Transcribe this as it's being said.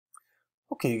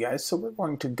Okay, you guys, so we're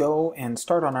going to go and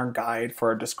start on our guide for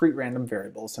our discrete random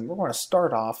variables, and we're going to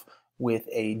start off with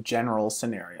a general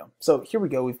scenario. So here we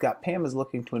go. We've got Pam is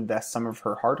looking to invest some of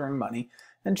her hard-earned money,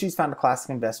 and she's found a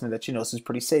classic investment that she knows is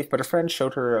pretty safe, but a friend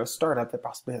showed her a startup that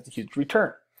possibly has a huge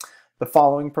return. The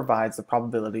following provides the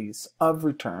probabilities of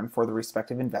return for the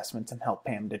respective investments and help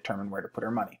Pam determine where to put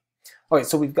her money. Okay,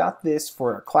 so we've got this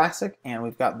for a classic and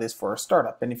we've got this for a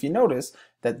startup. And if you notice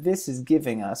that this is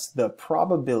giving us the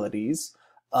probabilities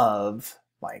of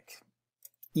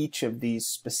each of these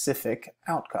specific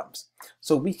outcomes.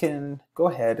 So we can go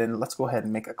ahead and let's go ahead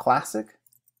and make a classic.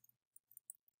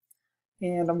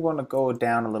 And I'm going to go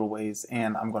down a little ways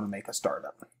and I'm going to make a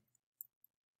startup.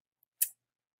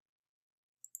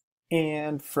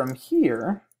 And from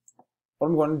here, what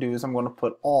I'm going to do is I'm going to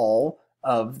put all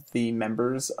of the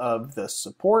members of the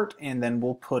support, and then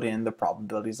we'll put in the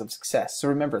probabilities of success. So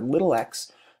remember, little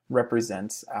x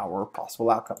represents our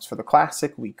possible outcomes. For the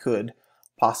classic, we could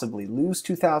possibly lose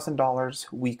 $2,000,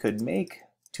 we could make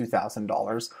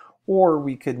 $2,000, or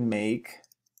we could make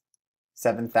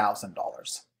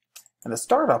 $7,000. And the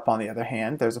startup, on the other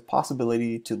hand, there's a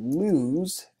possibility to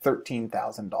lose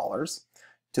 $13,000,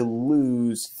 to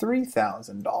lose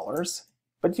 $3,000,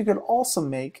 but you could also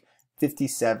make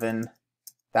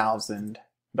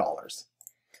 $57,000.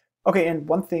 Okay, and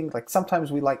one thing,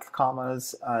 sometimes we like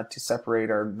commas to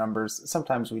separate our numbers,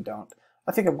 sometimes we don't.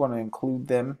 I think I'm going to include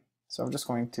them, so I'm just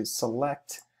going to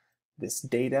select this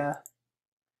data,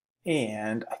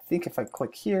 and I think if I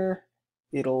click here,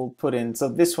 it'll put in, so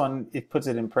this one, it puts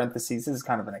it in parentheses. This is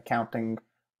kind of an accounting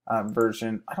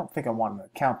version. I don't think I want an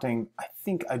accounting. I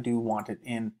think I do want it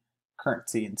in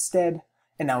currency instead.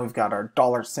 And now we've got our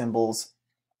dollar symbols,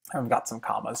 and we've got some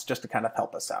commas just to kind of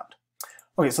help us out.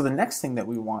 Okay, so the next thing that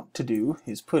we want to do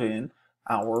is put in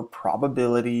our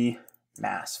probability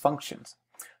mass functions.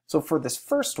 So for this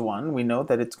first one, we know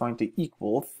that it's going to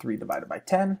equal 3 divided by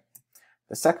 10.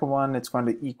 The second one, it's going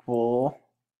to equal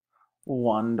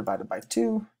 1 divided by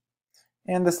 2.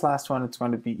 And this last one, it's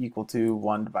going to be equal to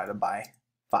 1 divided by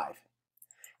 5.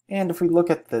 And if we look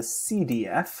at the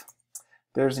CDF,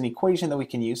 there's an equation that we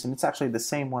can use, and it's actually the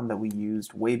same one that we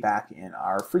used way back in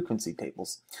our frequency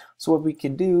tables. So what we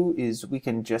can do is we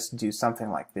can just do something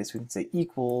like this. We can say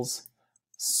equals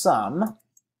sum,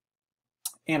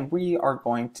 and we are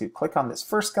going to click on this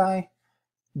first guy,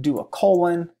 do a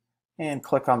colon, and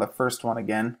click on the first one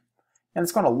again. And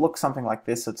it's going to look something like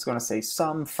this. So it's going to say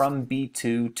sum from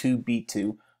B2 to B2.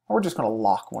 And we're just going to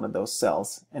lock one of those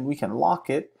cells, and we can lock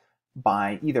it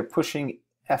by either pushing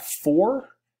F4,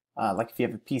 like if you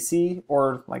have a PC,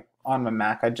 or like on my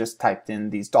Mac, I just typed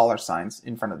in these dollar signs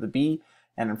in front of the B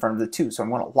and in front of the 2. So I'm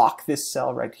going to lock this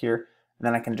cell right here, and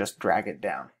then I can just drag it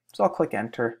down. So I'll click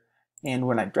enter, and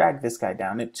when I drag this guy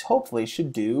down, it hopefully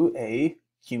should do a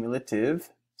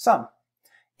cumulative sum.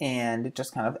 And it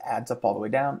just kind of adds up all the way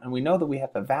down. And we know that we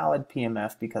have a valid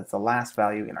PMF because the last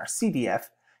value in our CDF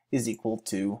is equal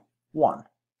to 1.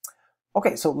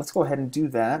 Okay, so let's go ahead and do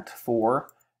that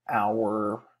for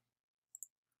our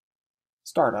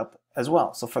startup as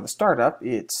well. So for the startup,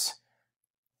 it's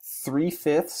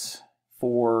 3/5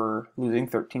 for losing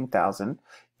 13,000.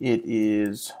 It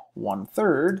is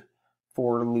 1/3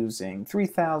 for losing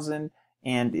 3,000,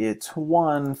 and it's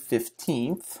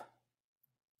 1/15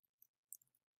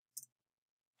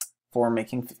 for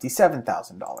making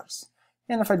 $57,000.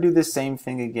 And if I do this same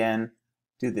thing again,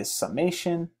 do this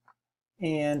summation,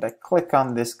 and I click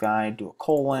on this guy, do a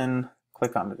colon,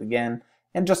 click on it again,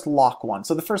 and just lock one.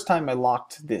 So the first time I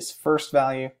locked this first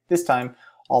value, this time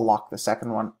I'll lock the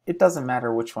second one. It doesn't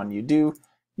matter which one you do,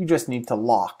 you just need to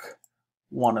lock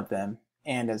one of them.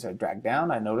 And as I drag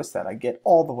down, I notice that I get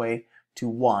all the way to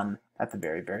 1 at the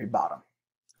very, very bottom.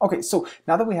 Okay, so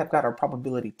now that we have got our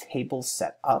probability table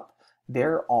set up,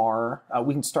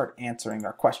 we can start answering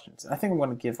our questions. And I think I'm going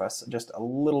to give us just a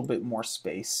little bit more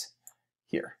space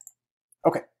here.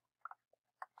 Okay.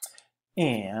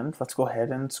 And let's go ahead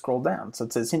and scroll down. So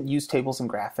it says use tables and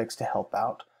graphics to help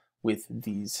out with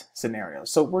these scenarios.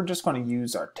 So we're just going to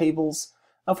use our tables.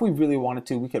 If we really wanted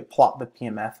to, we could plot the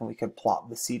PMF and we could plot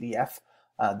the CDF.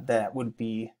 That would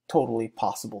be totally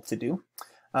possible to do.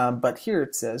 But here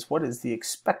it says, what is the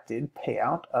expected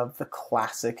payout of the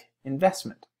classic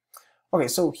investment? Okay,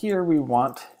 so here we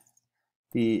want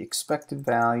the expected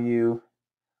value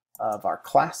of our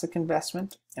classic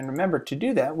investment. And remember, to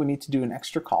do that, we need to do an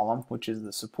extra column, which is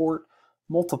the support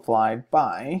multiplied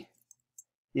by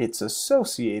its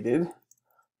associated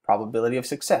probability of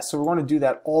success. So we're going to do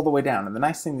that all the way down. And the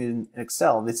nice thing in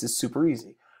Excel, this is super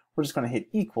easy. We're just going to hit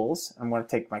equals. I'm going to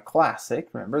take my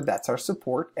classic, remember that's our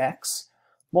support, X,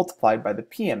 multiplied by the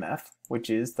PMF, which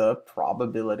is the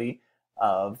probability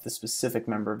of the specific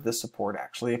member of the support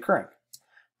actually occurring.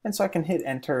 And so I can hit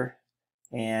enter,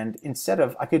 and instead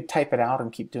of, I could type it out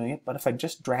and keep doing it, but if I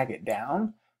just drag it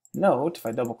down, note, if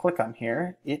I double click on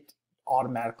here, it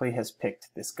automatically has picked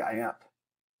this guy up,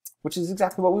 which is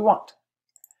exactly what we want.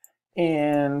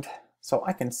 And so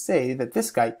I can say that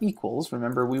this guy equals,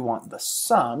 remember we want the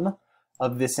sum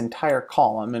of this entire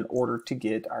column in order to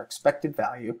get our expected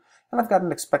value, and I've got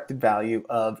an expected value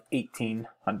of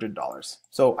 $1,800.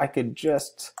 So I could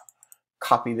just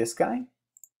copy this guy,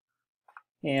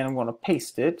 and I'm going to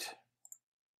paste it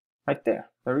right there.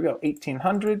 There we go,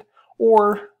 1,800,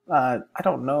 or I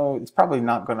don't know, it's probably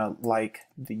not going to like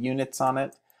the units on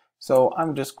it, so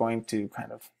I'm just going to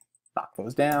kind of knock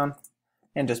those down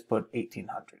and just put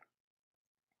 1,800.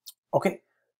 Okay,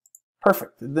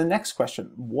 perfect. The next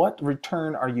question, what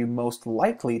return are you most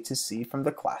likely to see from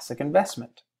the classic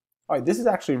investment? All right, this is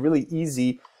actually really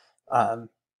easy, a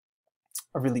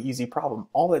really easy problem.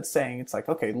 All it's saying, it's like,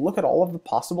 okay, look at all of the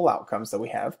possible outcomes that we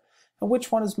have, and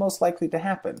which one is most likely to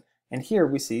happen. And here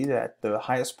we see that the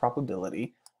highest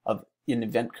probability of an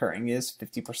event occurring is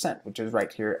 50%, which is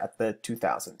right here at the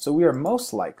 2,000. So we are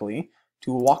most likely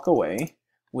to walk away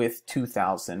with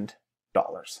 $2,000.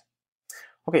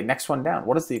 Okay, next one down.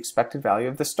 What is the expected value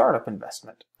of the startup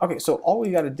investment? Okay, so all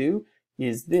we got to do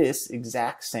is this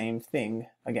exact same thing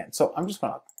again. So I'm just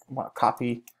going to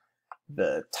copy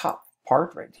the top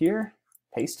part right here,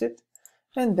 paste it,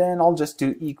 and then I'll just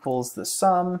do equals the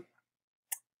sum.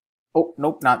 Oh,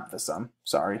 nope, not the sum.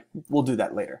 Sorry, we'll do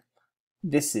that later.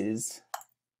 This is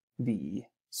the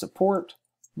support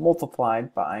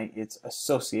multiplied by its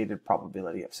associated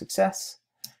probability of success.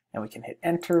 And we can hit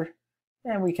enter,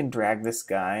 and we can drag this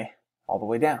guy all the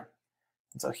way down.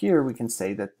 And so here we can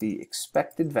say that the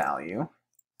expected value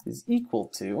is equal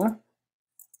to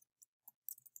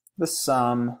the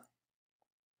sum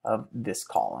of this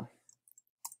column.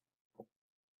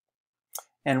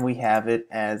 And we have it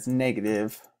as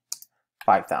negative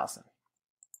 5,000.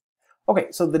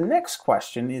 Okay, so the next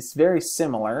question is very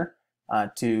similar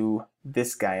to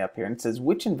this guy up here, and it says,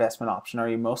 which investment option are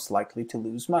you most likely to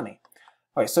lose money?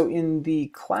 Okay, so in the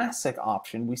classic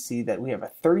option, we see that we have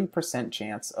a 30%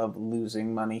 chance of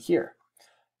losing money here.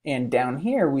 And down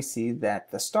here, we see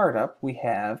that the startup, we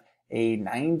have a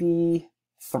 93%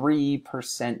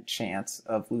 chance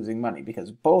of losing money,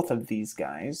 because both of these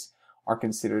guys are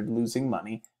considered losing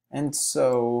money. And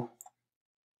so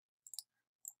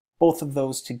both of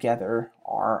those together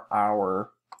are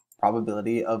our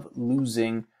probability of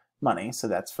losing money. So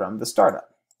that's from the startup.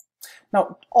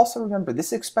 Now, also remember,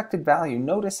 this expected value,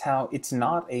 notice how it's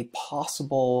not a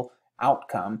possible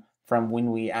outcome from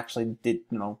when we actually did,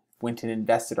 went and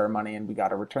invested our money and we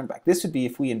got a return back. This would be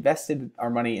if we invested our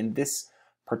money in this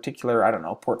particular, I don't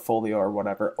know, portfolio or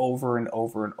whatever, over and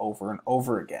over and over and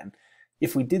over again.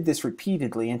 If we did this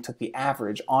repeatedly and took the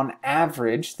average, on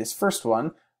average, this first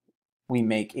one, we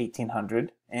make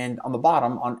 1,800, and on the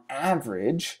bottom, on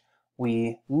average,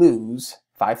 we lose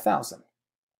 5,000.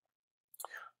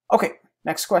 Okay,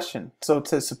 next question. So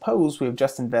to suppose we have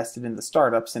just invested in the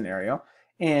startup scenario,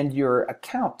 and your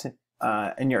account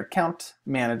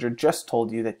manager just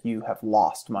told you that you have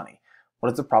lost money.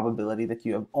 What is the probability that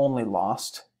you have only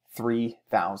lost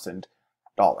 $3,000?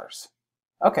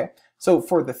 Okay, so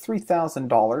for the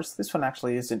 $3,000, this one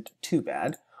actually isn't too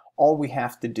bad. All we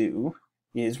have to do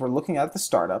is we're looking at the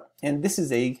startup, and this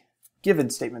is a given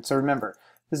statement. So remember,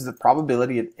 this is the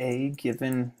probability of A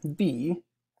given B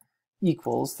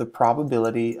equals the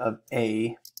probability of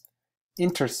A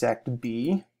intersect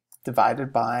B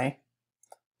divided by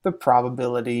the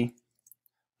probability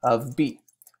of B.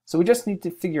 So we just need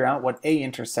to figure out what A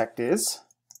intersect is.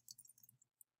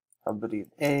 Probability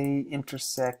of A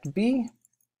intersect B.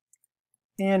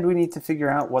 And we need to figure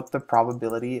out what the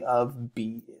probability of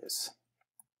B is.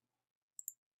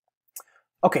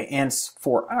 Okay, and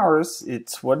for ours,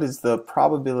 it's what is the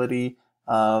probability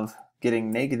of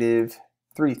getting negative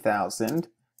 3,000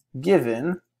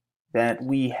 given that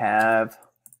we have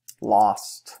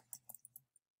lost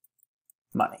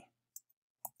money.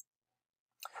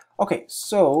 Okay,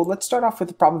 so let's start off with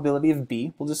the probability of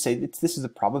B. We'll just say that this is the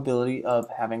probability of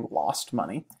having lost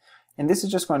money. And this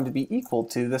is just going to be equal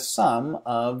to the sum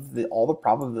of all the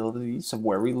probabilities of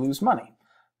where we lose money.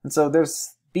 And so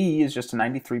B is just a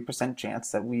 93%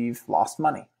 chance that we've lost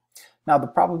money. Now the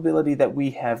probability that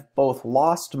we have both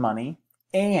lost money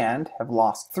and have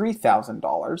lost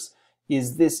 $3,000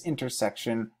 is this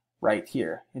intersection right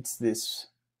here. It's this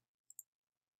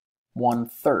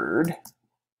 1/3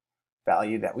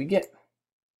 value that we get.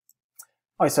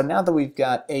 All right, so now that we've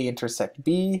got A intersect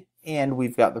B and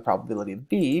we've got the probability of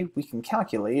B, we can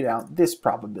calculate out this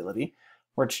probability,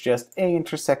 where it's just A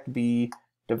intersect B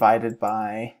divided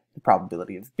by the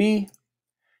probability of B.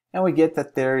 And we get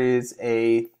that there is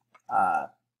a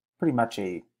pretty much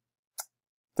a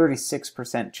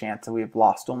 36% chance that we have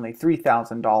lost only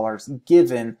 $3,000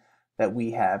 given that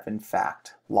we have in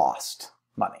fact lost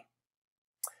money.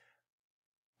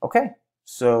 Okay,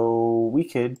 so we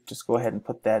could just go ahead and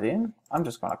put that in. I'm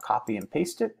just going to copy and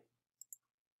paste it.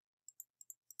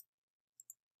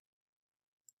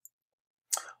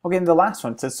 Okay, and the last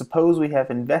one says, suppose we have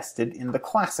invested in the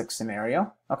classic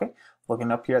scenario. Okay,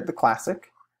 looking up here at the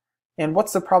classic. And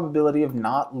what's the probability of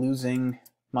not losing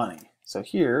money? So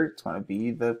here, it's going to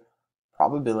be the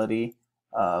probability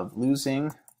of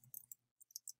losing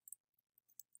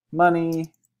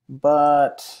money,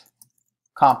 but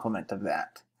complement of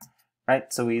that,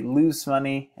 right? So we lose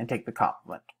money and take the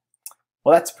complement.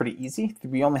 Well, that's pretty easy.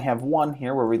 We only have one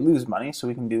here where we lose money, so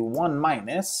we can do 1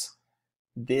 minus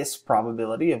this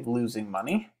probability of losing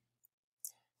money,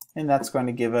 and that's going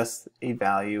to give us a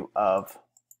value of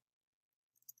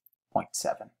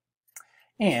 0.7.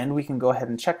 And we can go ahead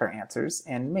and check our answers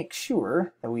and make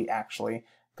sure that we actually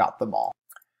got them all.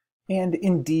 And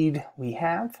indeed we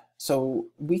have. So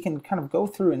we can kind of go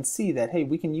through and see that, hey,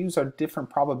 we can use our different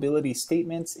probability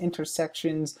statements,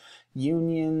 intersections,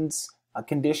 unions,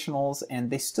 conditionals, and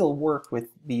they still work with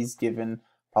these given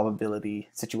probability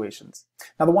situations.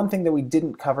 Now, the one thing that we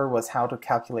didn't cover was how to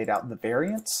calculate out the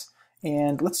variance.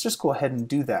 And let's just go ahead and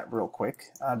do that real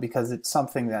quick because it's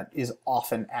something that is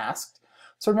often asked.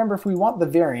 So remember, if we want the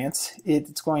variance,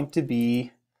 it's going to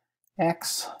be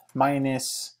x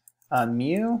minus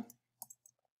mu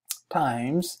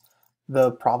times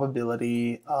the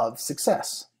probability of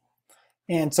success.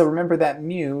 And so remember that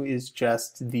mu is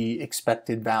just the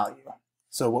expected value.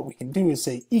 So what we can do is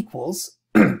say equals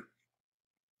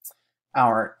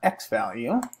our x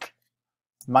value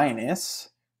minus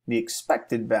the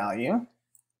expected value,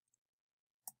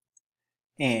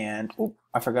 and oh,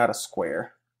 I forgot a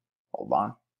square. Hold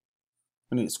on.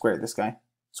 We need to square this guy.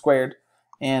 Squared,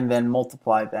 and then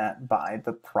multiply that by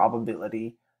the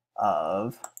probability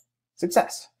of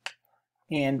success.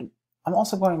 And I'm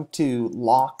also going to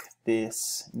lock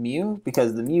this mu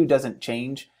because the mu doesn't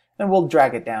change, and we'll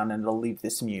drag it down and it'll leave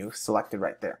this mu selected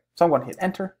right there. So I'm going to hit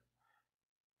enter,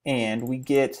 and we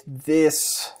get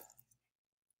this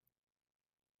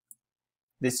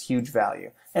huge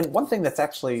value. And one thing that's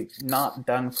actually not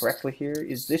done correctly here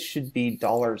is this should be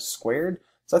dollars squared.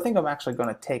 So I think I'm actually going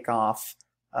to take off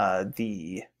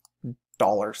the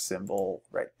dollar symbol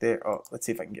right there. Oh, let's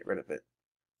see if I can get rid of it.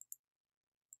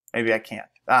 Maybe I can't.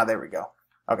 Ah, there we go.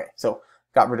 Okay, so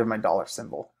got rid of my dollar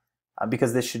symbol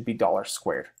because this should be dollars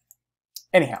squared.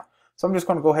 Anyhow, so I'm just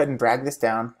going to go ahead and drag this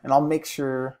down, and I'll make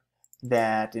sure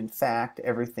that in fact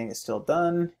everything is still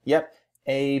done. Yep.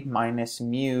 A minus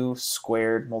mu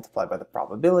squared multiplied by the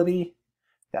probability.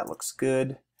 That looks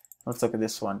good. Let's look at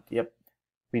this one. Yep,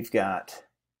 we've got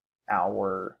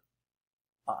our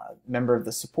member of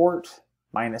the support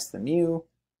minus the mu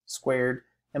squared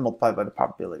and multiplied by the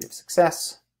probability of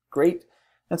success. Great.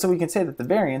 And so we can say that the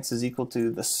variance is equal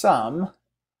to the sum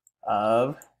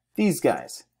of these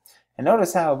guys. And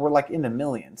notice how we're like in the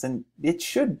millions, and it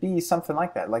should be something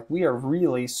like that. Like we are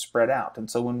really spread out. And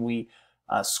so when we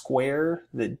square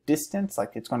the distance,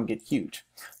 like it's going to get huge.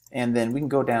 And then we can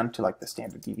go down to like the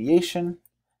standard deviation,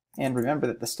 and remember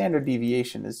that the standard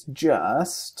deviation is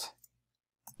just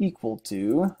equal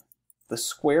to the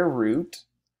square root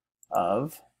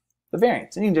of the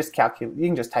variance. And you can just calculate, you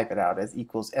can just type it out as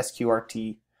equals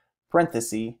SQRT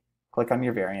parenthesis, click on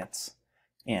your variance,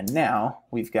 and now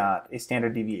we've got a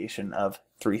standard deviation of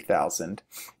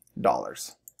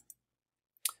 $3,000.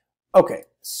 Okay,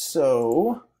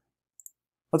 so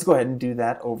let's go ahead and do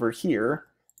that over here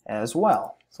as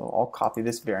well. So I'll copy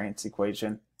this variance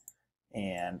equation,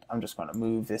 and I'm just going to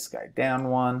move this guy down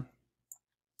one.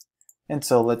 And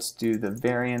so let's do the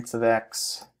variance of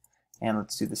x, and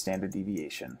let's do the standard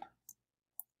deviation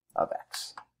of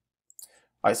x.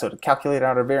 All right, so to calculate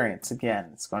out our variance, again,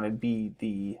 it's going to be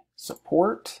the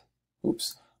support,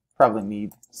 oops, probably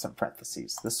need some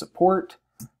parentheses, the support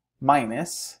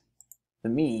minus the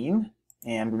mean.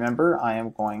 And remember, I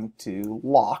am going to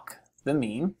lock the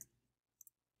mean,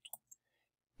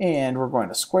 and we're going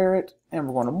to square it, and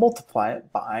we're going to multiply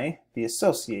it by the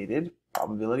associated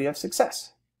probability of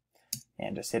success.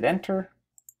 And just hit enter,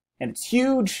 and it's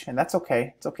huge, and that's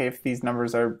okay. It's okay if these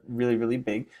numbers are really, really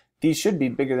big. These should be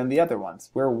bigger than the other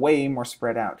ones. We're way more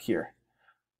spread out here.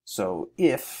 So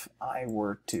if I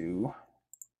were to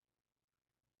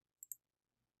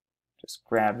just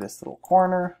grab this little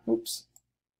corner, oops,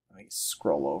 let me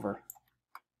scroll over,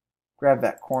 grab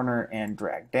that corner and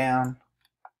drag down.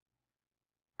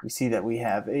 we see that we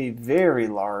have a very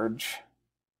large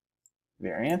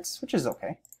variance, which is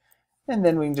okay. And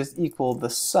then we can just equal the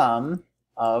sum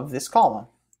of this column.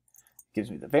 It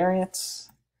gives me the variance,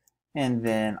 and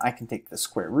then I can take the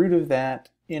square root of that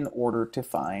in order to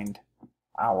find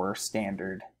our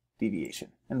standard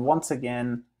deviation. And once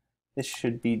again, this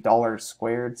should be dollars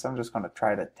squared, so I'm just going to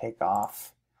try to take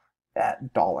off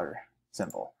that dollar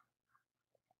symbol.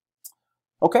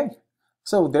 Okay,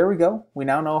 so there we go. We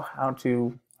now know how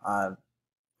to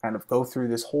kind of go through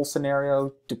this whole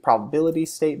scenario, do probability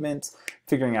statements,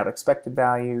 figuring out expected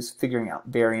values, figuring out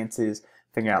variances,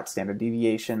 figuring out standard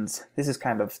deviations. This is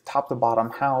kind of top to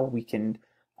bottom how we can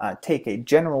take a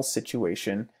general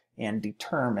situation and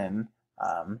determine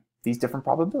these different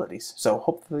probabilities. So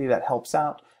hopefully that helps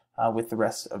out with the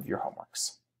rest of your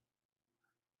homeworks.